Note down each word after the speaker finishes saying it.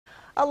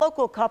A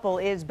local couple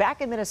is back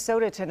in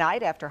Minnesota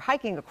tonight after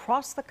hiking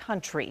across the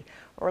country.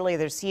 Earlier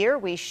this year,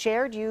 we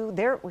shared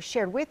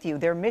with you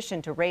their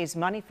mission to raise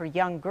money for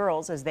young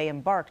girls as they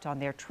embarked on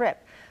their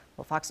trip.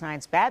 Well, Fox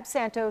 9's Babs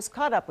Santos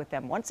caught up with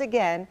them once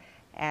again,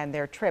 and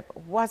their trip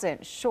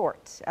wasn't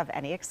short of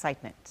any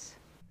excitement.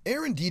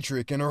 Erin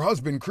Dietrich and her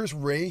husband Chris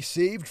Ray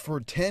saved for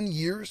 10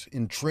 years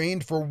and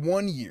trained for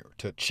 1 year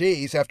to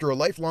chase after a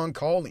lifelong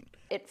calling.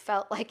 It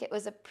felt like it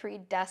was a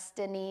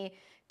predestiny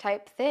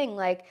type thing,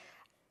 like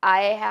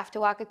I have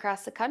to walk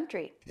across the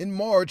country. In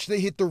March,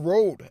 they hit the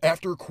road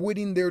after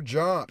quitting their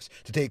jobs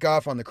to take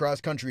off on the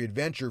cross-country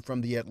adventure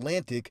from the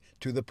Atlantic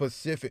to the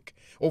Pacific,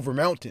 over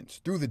mountains,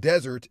 through the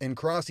desert, and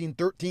crossing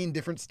 13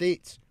 different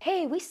states.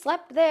 Hey, we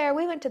slept there,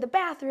 we went to the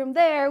bathroom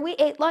there, we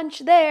ate lunch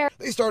there.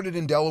 They started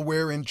in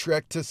Delaware and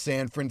trekked to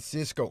San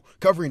Francisco,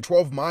 covering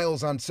 12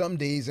 miles on some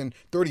days and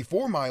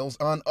 34 miles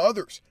on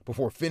others,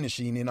 before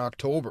finishing in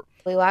October.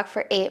 We walked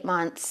for 8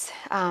 months,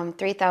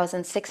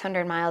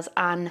 3,600 miles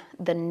on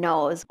the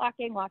nose.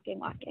 Walking.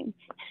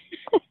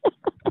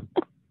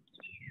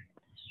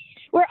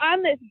 We're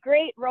on this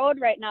great road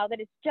right now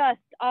that is just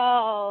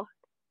all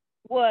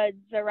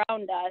woods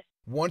around us.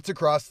 Once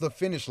across the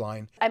finish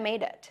line, I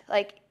made it.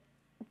 Like,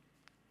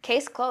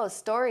 case closed,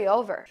 story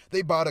over.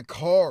 they bought a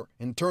car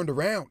and turned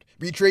around,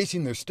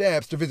 retracing their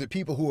steps to visit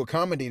people who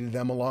accommodated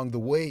them along the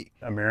way.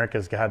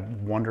 America's got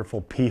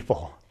wonderful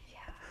people.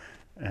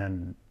 Yeah.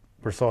 And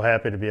we're so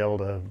happy to be able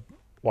to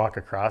walk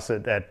across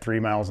it at 3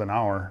 miles an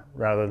hour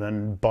rather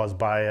than buzz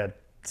by at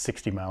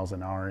 60 miles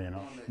an hour,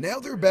 Now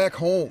they're back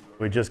home.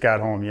 We just got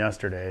home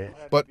yesterday.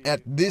 But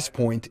at this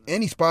point,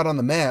 any spot on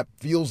the map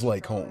feels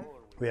like home.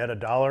 We had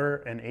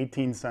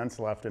 $1.18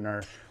 left in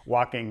our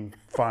walking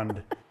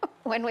fund.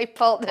 When we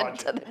pulled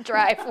into the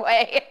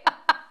driveway.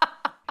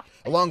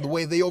 Along the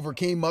way, they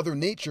overcame Mother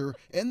Nature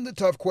and the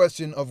tough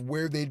question of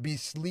where they'd be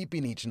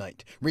sleeping each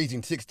night,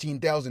 raising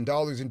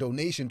 $16,000 in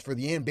donations for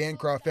the Anne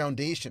Bancroft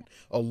Foundation,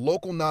 a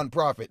local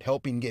nonprofit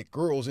helping get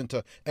girls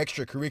into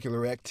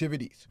extracurricular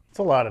activities. It's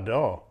a lot of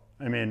dough.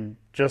 I mean,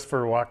 just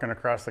for walking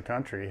across the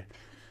country,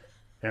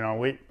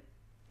 we're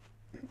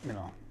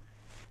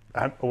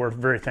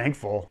very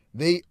thankful.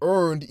 They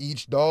earned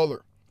each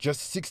dollar.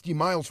 Just 60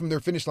 miles from their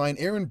finish line,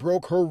 Erin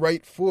broke her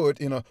right foot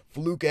in a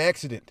fluke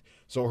accident.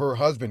 So her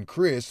husband,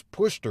 Chris,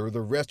 pushed her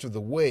the rest of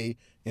the way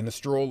in a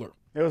stroller.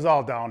 It was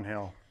all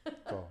downhill,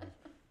 so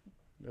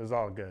it was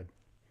all good.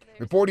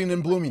 Reporting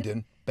in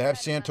Bloomington,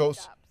 Babs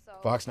Santos,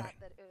 Fox 9.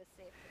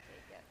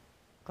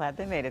 Glad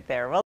they made it there. Well,